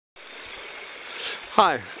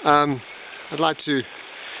Hi, I'd like to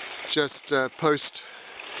just post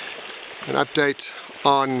an update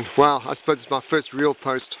on, well, I suppose it's my first real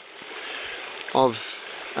post of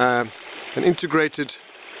an integrated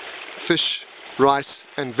fish, rice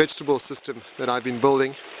and vegetable system that I've been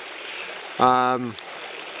building. It's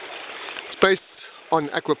based on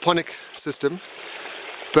aquaponic system,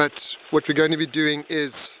 but what we're going to be doing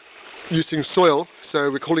is using soil, so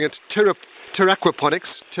we're calling it Terraquaponics,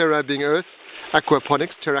 terra being earth,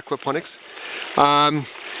 aquaponics, terracquaponics,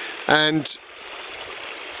 and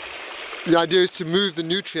the idea is to move the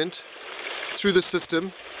nutrient through the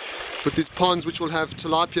system with these ponds which will have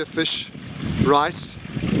tilapia fish, rice,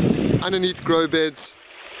 underneath grow beds,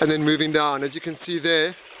 and then moving down. As you can see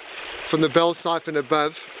there, from the bell siphon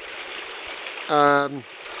above,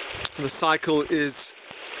 the cycle is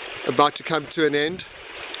about to come to an end.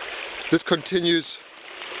 This continues,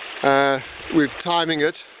 we're timing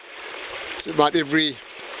it. It's about every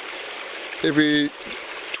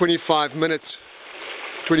 25 minutes,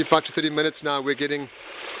 25 to 30 minutes now, we're getting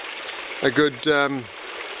a good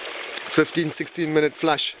 15-16 minute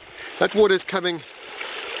flush. That water is coming.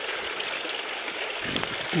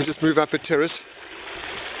 Let me just move up a terrace.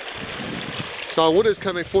 So our water is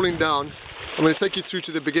coming, falling down. I'm going to take you through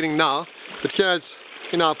to the beginning now, but here's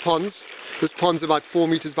in our ponds. This pond's about 4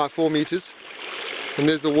 meters by 4 meters, and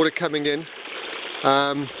there's the water coming in.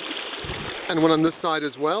 And one on this side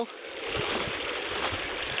as well.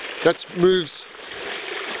 That moves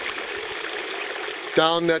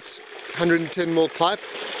down that 110 ml pipe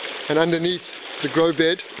and underneath the grow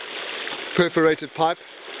bed, perforated pipe,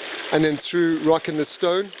 and then through rock in the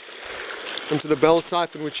stone into the bell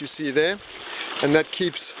siphon which you see there, and that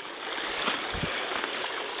keeps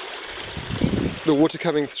the water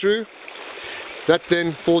coming through. That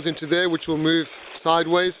then falls into there, which will move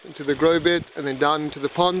sideways into the grow beds and then down into the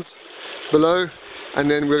ponds below, and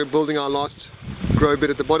then we're building our last grow bed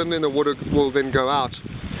at the bottom. Then the water will then go out.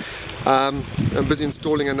 I'm busy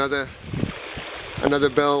installing another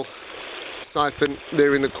bell siphon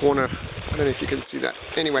there in the corner. I don't know if you can see that.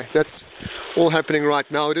 Anyway, that's all happening right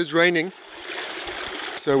now. It is raining,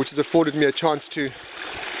 so which has afforded me a chance to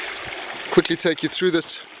quickly take you through this.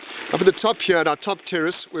 Up at the top here, at our top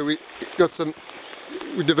terrace, where we're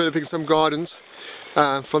developing some gardens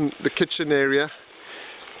from the kitchen area.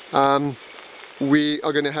 We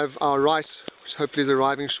are going to have our rice, which hopefully is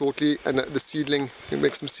arriving shortly, and the seedling. We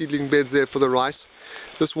make some seedling beds there for the rice.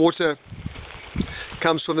 This water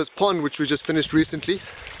comes from this pond which we just finished recently,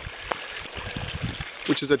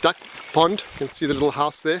 which is a duck pond. You can see the little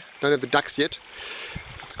house there. Don't have the ducks yet.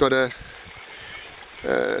 It's got a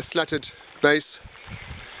slatted base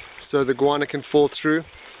so the guana can fall through.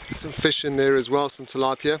 Some fish in there as well, some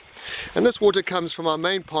tilapia. And this water comes from our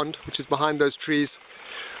main pond, which is behind those trees,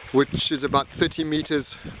 which is about 30 meters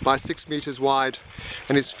by 6 meters wide,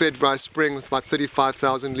 and is fed by a spring with about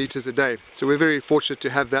 35,000 liters a day. So we're very fortunate to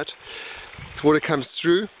have that. This water comes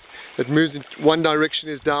through. It moves in one direction,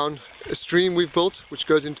 is down a stream we've built, which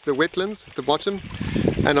goes into the wetlands at the bottom,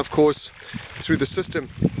 and of course through the system,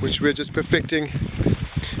 which we're just perfecting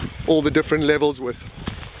all the different levels with.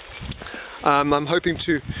 I'm hoping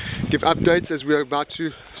to give updates as we're about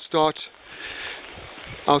to start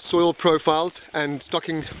our soil profiles and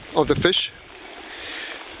stocking of the fish,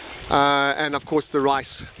 and of course the rice.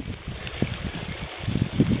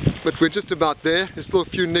 But we're just about there. There's still a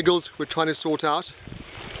few niggles we're trying to sort out.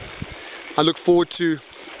 I look forward to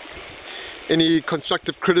any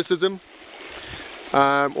constructive criticism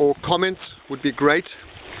or comments would be great.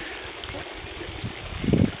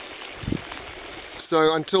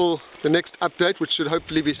 So until the next update, which should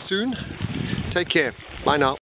hopefully be soon, take care. Bye now.